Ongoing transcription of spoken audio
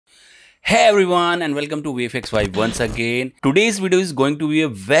Hey everyone and welcome to VFXY once again. Today's video is going to be a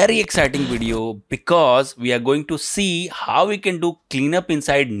very exciting video because we are going to see how we can do cleanup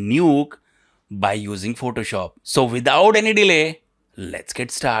inside Nuke by using Photoshop. So without any delay, let's get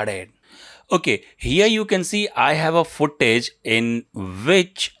started. Okay, here you can see I have a footage in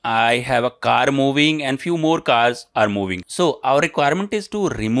which I have a car moving and few more cars are moving. So our requirement is to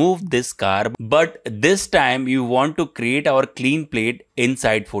remove this car, but this time you want to create our clean plate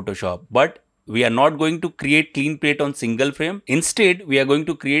inside Photoshop. But we are not going to create clean plate on single frame. Instead, we are going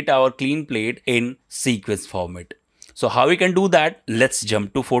to create our clean plate in sequence format. So how we can do that? Let's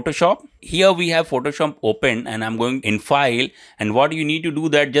jump to Photoshop. Here we have Photoshop open and I'm going in file, and what you need to do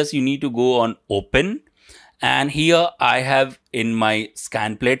that just you need to go on open, and here I have in my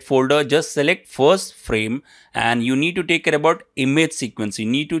Scanplate folder, just select first frame and you need to take care about image sequence. You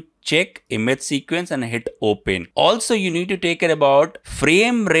need to check image sequence and hit open. Also you need to take care about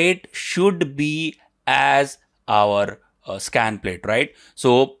frame rate should be as our Scanplate, right?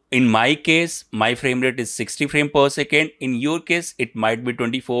 So in my case, my frame rate is 60 frames per second. In your case, it might be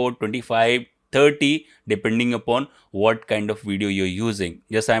 24, 25, 30, depending upon what kind of video you're using.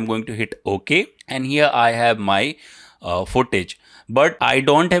 Just I'm going to hit OK. And here I have my footage, but I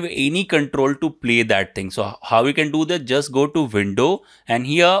don't have any control to play that thing. So how we can do that? Just go to window and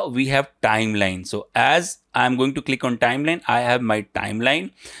here we have timeline. So as I'm going to click on timeline, I have my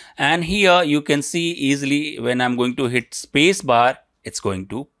timeline, and here you can see easily when I'm going to hit space bar, it's going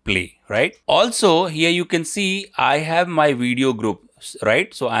to play, right? Also here you can see I have my video group,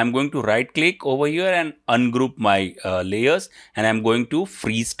 right? So I'm going to right click over here and ungroup my layers, and I'm going to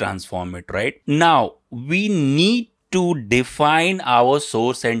freeze transform it, right? Now we need to define our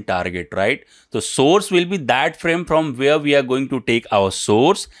source and target, right? So source will be that frame from where we are going to take our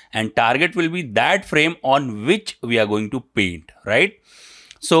source, and target will be that frame on which we are going to paint, right?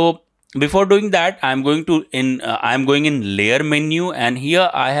 So before doing that, I'm going in layer menu, and here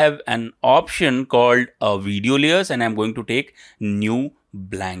I have an option called video layers, and I'm going to take new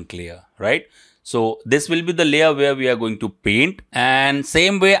blank layer, right? So this will be the layer where we are going to paint, and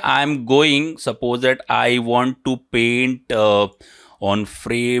same way I'm going, suppose that I want to paint on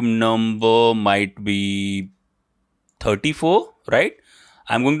frame number might be 34, right?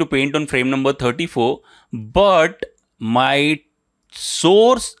 I'm going to paint on frame number 34, but my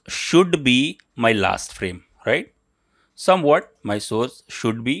source should be my last frame, right? Somewhat my source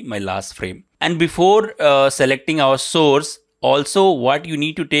should be my last frame. And before selecting our source, also what you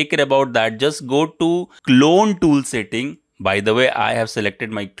need to take care about that, just go to clone tool setting. By the way, I have selected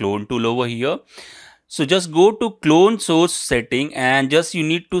my clone tool over here. So just go to clone source setting and just you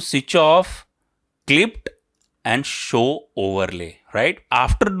need to switch off clipped and show overlay, right?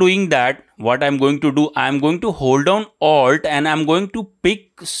 After doing that, what I'm going to do, I'm going to hold down Alt and I'm going to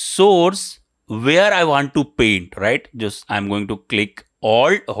pick source where I want to paint, right? Just I'm going to click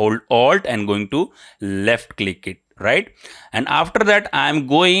Alt, hold Alt and going to left click it, right? And after that, I'm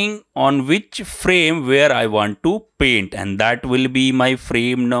going on which frame where I want to paint, and that will be my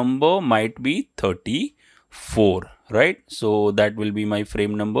frame number might be 34, right? So that will be my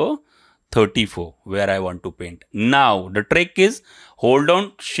frame number 34 where I want to paint. Now the trick is hold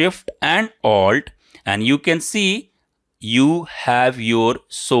on Shift and Alt and you can see you have your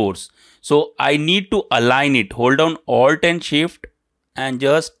source. So I need to align it. Hold on Alt and Shift and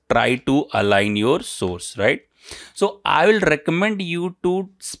just try to align your source, right? So I will recommend you to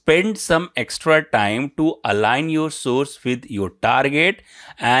spend some extra time to align your source with your target,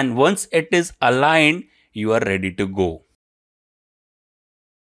 and once it is aligned, you are ready to go.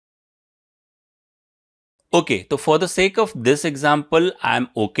 Okay, so for the sake of this example, I'm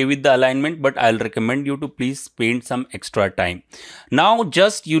okay with the alignment, but I'll recommend you to please spend some extra time. Now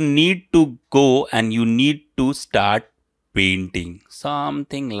just you need to go and you need to start painting,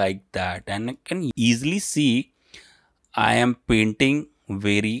 something like that. And you can easily see I am painting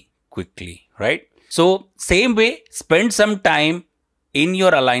very quickly, right? So same way, spend some time in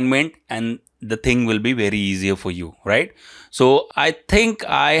your alignment and the thing will be very easier for you, right? So I think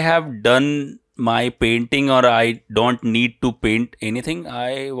I have done my painting, or I don't need to paint anything.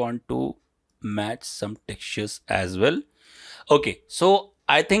 I want to match some textures as well. Okay, so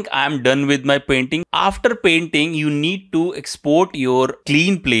I think I'm done with my painting. After painting, you need to export your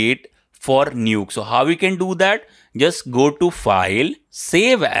clean plate for Nuke. So how we can do that? Just go to File,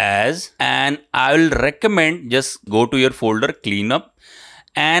 Save As, and I will recommend just go to your folder Cleanup.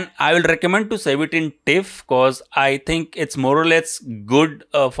 And I will recommend to save it in TIFF because I think it's more or less good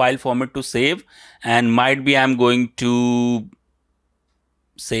file format to save, and might be I'm going to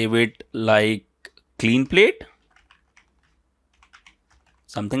save it like Cleanplate.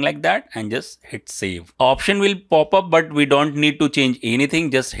 something like that, and just hit save. Option will pop up, but we don't need to change anything.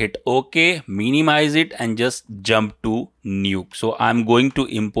 Just hit OK, minimize it, and just jump to Nuke. So I'm going to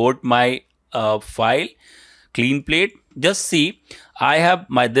import my file, Cleanplate. Just see, I have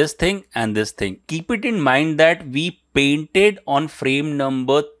my this thing and this thing. Keep it in mind that we painted on frame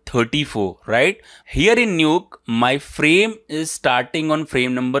number 34, right? Here in Nuke, my frame is starting on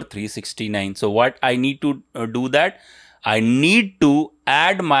frame number 369. So what I need to do that, I need to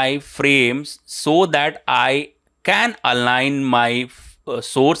add my frames so that I can align my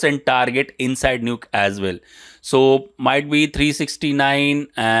source and target inside Nuke as well. So might be 369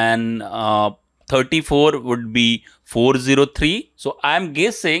 and 34 would be 403. So I'm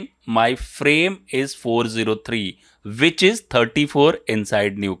guessing my frame is 403, which is 34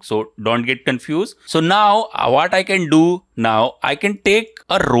 inside Nuke. So don't get confused. So now what I can do now, I can take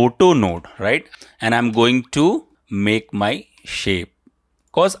a roto node, right? And I'm going to make my shape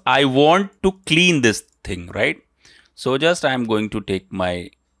because I want to clean this thing, right? So just I'm going to take my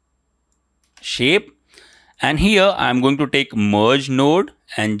shape, and here I'm going to take merge node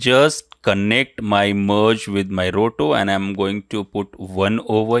and just connect my merge with my roto, and I'm going to put one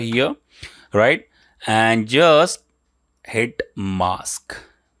over here, right? And just hit mask.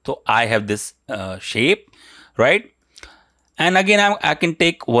 So I have this shape, right? And again, I can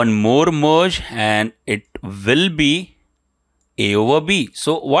take one more merge and it will be A over B.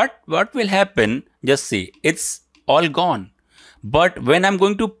 So what will happen? Just see, it's all gone. But when I'm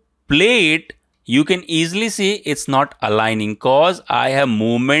going to play it, you can easily see it's not aligning because I have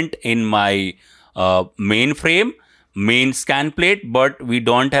movement in my main frame, main scan plate, but we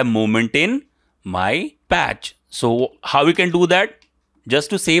don't have movement in my patch. So how we can do that?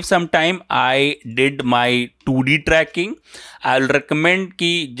 Just to save some time, I did my 2D tracking. I'll recommend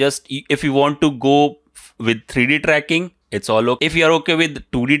ki just if you want to go with 3D tracking, it's all okay. If you're okay with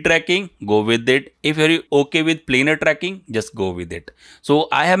 2D tracking, go with it. If you're okay with planar tracking, just go with it. So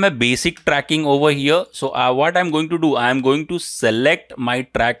I have my basic tracking over here. So what I'm going to do, I'm going to select my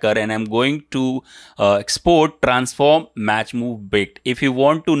tracker and I'm going to export, transform, match, move, baked. If you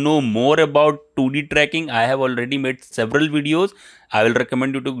want to know more about 2D tracking, I have already made several videos. I will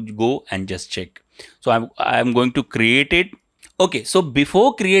recommend you to go and just check. So I'm going to create it. Okay, so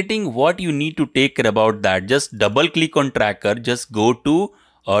before creating, what you need to take care about that, just double click on tracker, just go to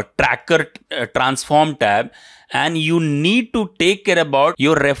tracker transform tab, and you need to take care about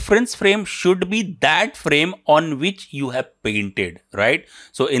your reference frame should be that frame on which you have painted, right?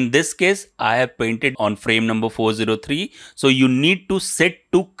 So in this case, I have painted on frame number 403. So you need to set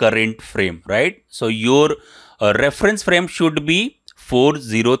to current frame, right? So your reference frame should be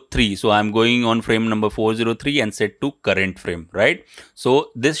 403. So I'm going on frame number 403 and set to current frame, right?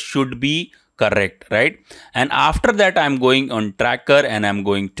 So this should be correct, right? And after that, I'm going on tracker and I'm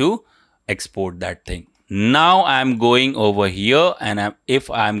going to export that thing. Now I'm going over here, and if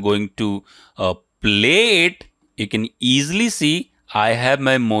I'm going to play it, you can easily see I have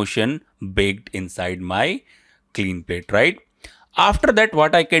my motion baked inside my Cleanplate, right? After that,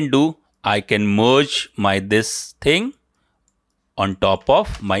 what I can do, I can merge my this thing on top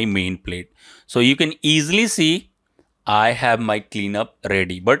of my main plate. So you can easily see I have my cleanup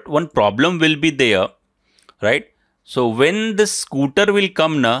ready. But one problem will be there, right? So when this scooter will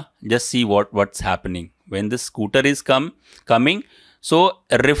come now, just see what's happening. When this scooter is coming, so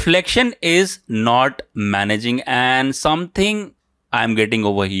reflection is not managing and something I'm getting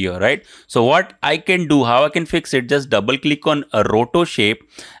over here, right? So what I can do, how I can fix it, just double click on a roto shape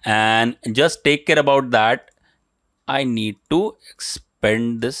and just take care about that. I need to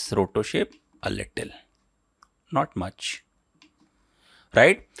expand this roto shape a little, not much,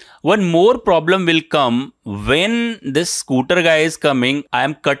 right? One more problem will come when this scooter guy is coming. I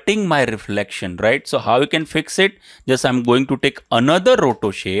am cutting my reflection, right? So how you can fix it? Just I'm going to take another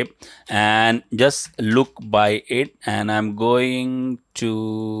roto shape and just look by it, and I'm going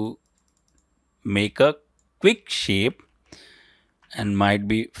to make a quick shape and might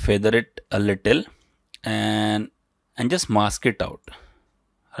be feather it a little and just mask it out,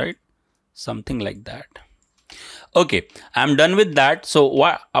 right? Something like that. Okay, I'm done with that. So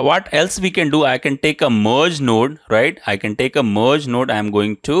what else we can do? I can take a merge node, right? I can take a merge node. I'm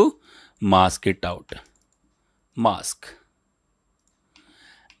going to mask it out. Mask.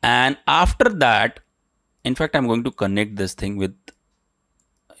 And after that, in fact, I'm going to connect this thing with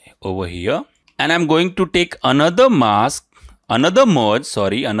over here. And I'm going to take another mask, another merge,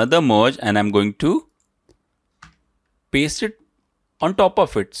 and I'm going to paste it on top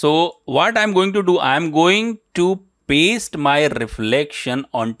of it. So what I'm going to do, I'm going to paste my reflection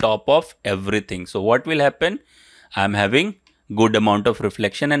on top of everything. So what will happen? I'm having good amount of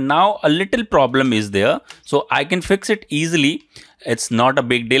reflection, and now a little problem is there, so I can fix it easily. It's not a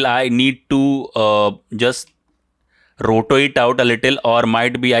big deal. I need to just rotate it out a little, or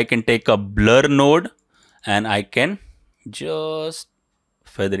might be I can take a blur node and I can just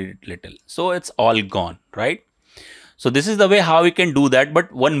feather it little, so it's all gone, right? So this is the way how we can do that.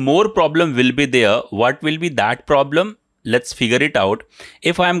 But one more problem will be there. What will be that problem? Let's figure it out.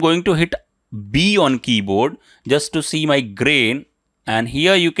 If I am going to hit B on keyboard just to see my grain, and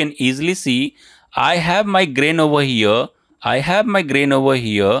here you can easily see I have my grain over here, I have my grain over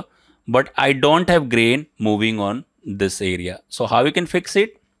here, but I don't have grain moving on this area. So how we can fix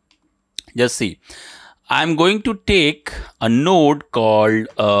it? Just see. I'm going to take a node called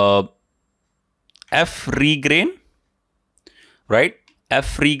F regrain, right?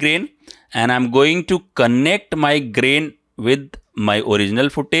 F regrain, and I'm going to connect my grain with my original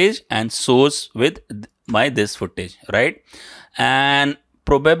footage and source with my this footage, right? And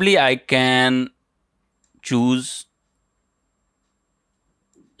probably I can choose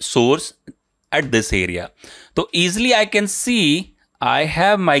source at this area. So easily I can see I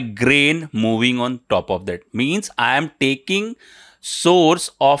have my grain moving on top of that. Means I am taking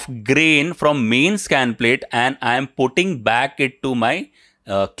source of grain from main scan plate and I am putting back it to my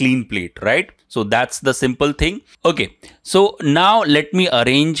clean plate, right? So that's the simple thing. Okay, so now let me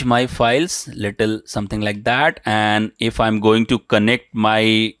arrange my files little something like that. And if I'm going to connect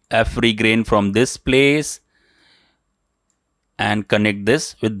my F regrain from this place and connect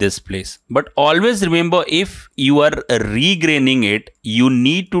this with this place. But always remember, if you are regraining it, you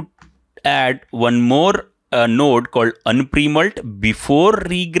need to add one more node called unpremult before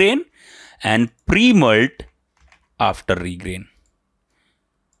regrain and premult after regrain,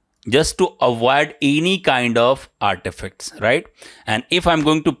 just to avoid any kind of artifacts, right? And if I'm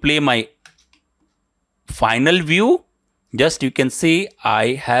going to play my final view, just you can see I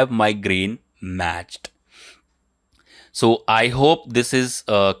have my grain matched. So I hope this is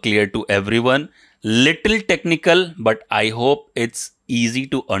clear to everyone. Little technical, but I hope it's easy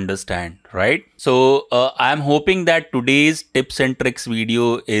to understand, right? So I'm hoping that today's tips and tricks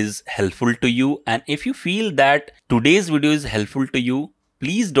video is helpful to you. And if you feel that today's video is helpful to you,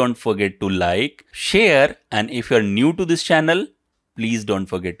 please don't forget to like, share, and if you're new to this channel, please don't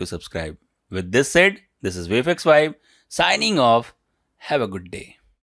forget to subscribe. With this said, this is VFX5 signing off. Have a good day.